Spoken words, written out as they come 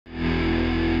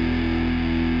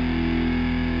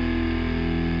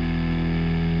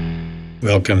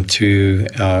Welcome to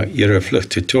our Flug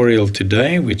tutorial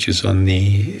today, which is on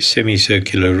the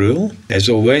semicircular rule. As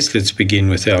always, let's begin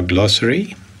with our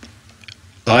glossary.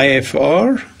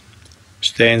 IFR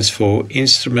stands for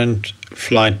Instrument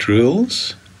Flight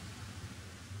Rules.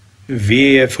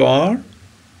 VFR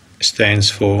stands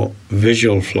for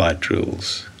Visual Flight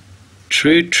Rules.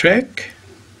 True Track,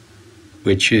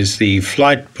 which is the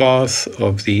flight path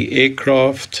of the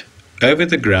aircraft over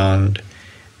the ground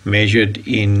measured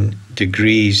in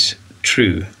degrees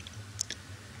true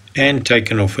and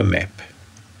taken off a map.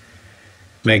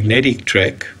 Magnetic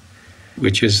track,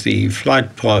 which is the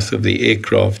flight path of the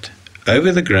aircraft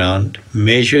over the ground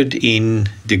measured in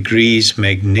degrees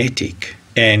magnetic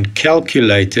and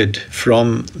calculated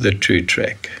from the true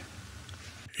track.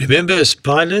 Remember, as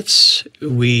pilots,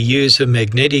 we use a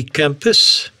magnetic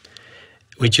compass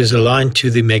which is aligned to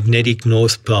the magnetic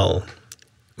North Pole,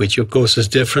 which of course is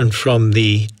different from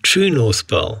the true North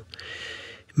Pole,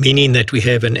 meaning that we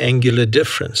have an angular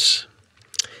difference.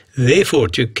 Therefore,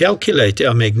 to calculate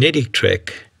our magnetic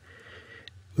track,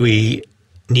 we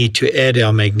need to add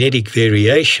our magnetic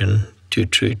variation to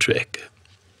true track.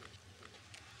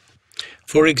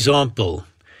 For example,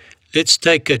 let's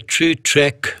take a true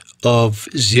track of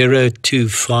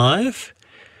 025.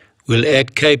 We'll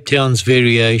add Cape Town's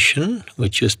variation,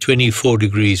 which is 24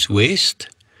 degrees west,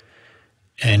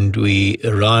 and we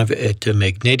arrive at a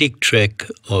magnetic track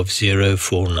of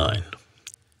 049.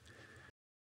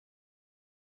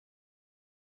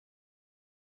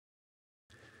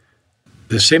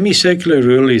 The semicircular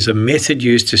rule is a method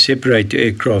used to separate the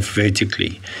aircraft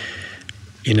vertically.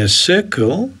 In a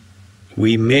circle,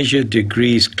 we measure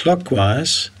degrees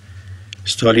clockwise,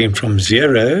 starting from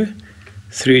 0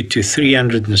 through to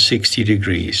 360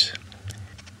 degrees.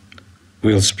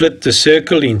 We'll split the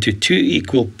circle into two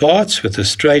equal parts with a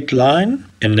straight line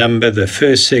and number the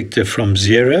first sector from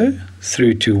 0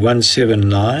 through to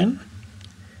 179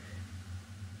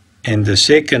 and the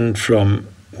second from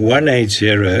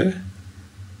 180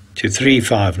 to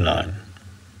 359.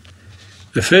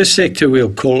 The first sector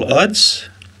we'll call odds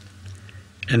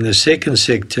and the second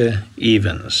sector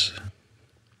evens.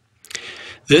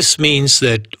 This means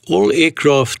that all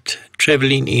aircraft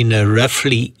traveling in a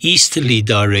roughly easterly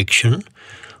direction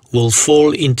will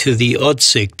fall into the odd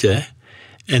sector,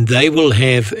 and they will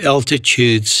have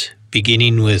altitudes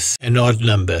beginning with an odd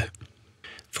number.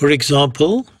 For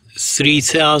example,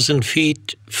 3,000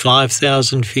 feet,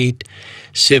 5,000 feet,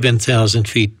 7,000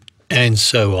 feet, and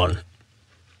so on.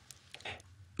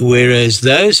 Whereas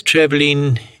those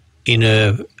traveling in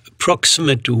a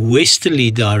approximate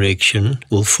westerly direction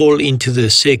will fall into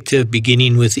the sector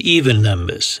beginning with even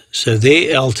numbers. So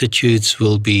their altitudes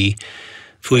will be,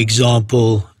 for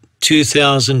example,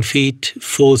 2,000 feet,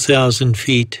 4,000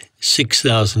 feet,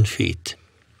 6,000 feet.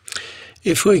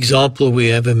 If, for example, we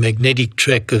have a magnetic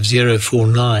track of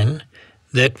 049,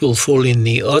 that will fall in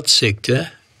the odd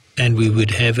sector, and we would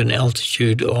have an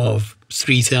altitude of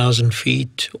 3,000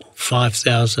 feet,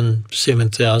 5,000,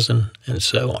 7,000, and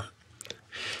so on.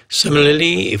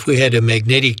 Similarly, if we had a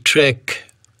magnetic track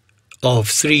of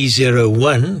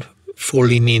 301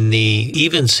 falling in the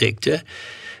even sector,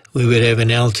 we would have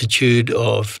an altitude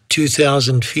of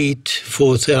 2,000 feet,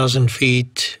 4,000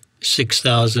 feet,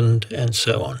 6,000, and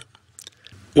so on.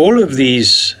 All of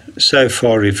these so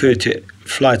far refer to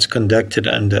flights conducted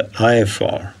under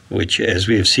IFR, which, as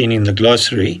we have seen in the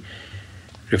glossary,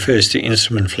 refers to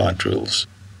instrument flight rules.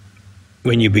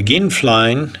 When you begin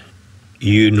flying,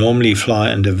 you normally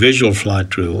fly under visual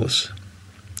flight rules,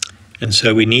 and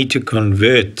so we need to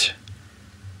convert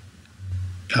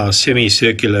our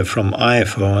semicircular from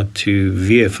IFR to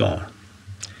VFR.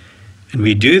 And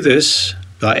we do this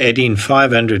by adding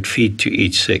 500 feet to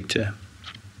each sector.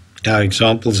 Our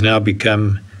examples now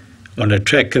become on a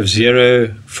track of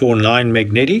 049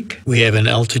 magnetic. We have an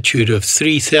altitude of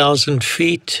 3,000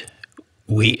 feet.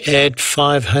 We add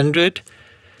 500,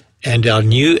 and our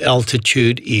new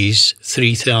altitude is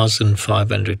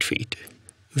 3,500 feet,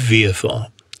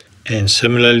 VFR. And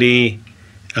similarly,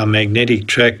 our magnetic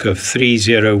track of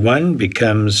 301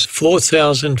 becomes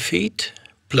 4,000 feet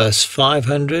plus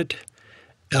 500.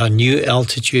 Our new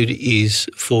altitude is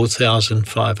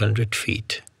 4,500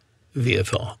 feet,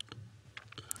 VFR.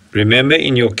 Remember,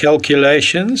 in your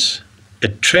calculations, a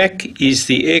track is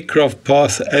the aircraft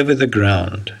path over the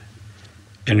ground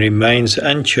and remains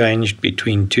unchanged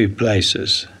between two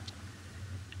places,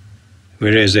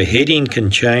 whereas a heading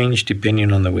can change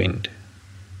depending on the wind.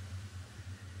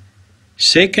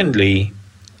 Secondly,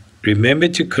 remember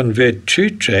to convert true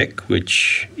track,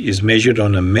 which is measured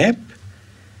on a map,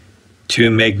 to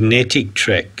magnetic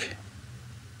track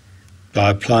by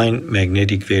applying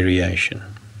magnetic variation.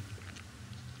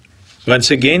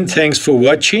 Once again, thanks for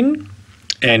watching,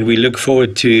 and we look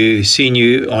forward to seeing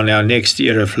you on our next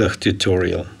Aeroflug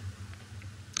tutorial.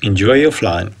 Enjoy your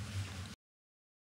flying.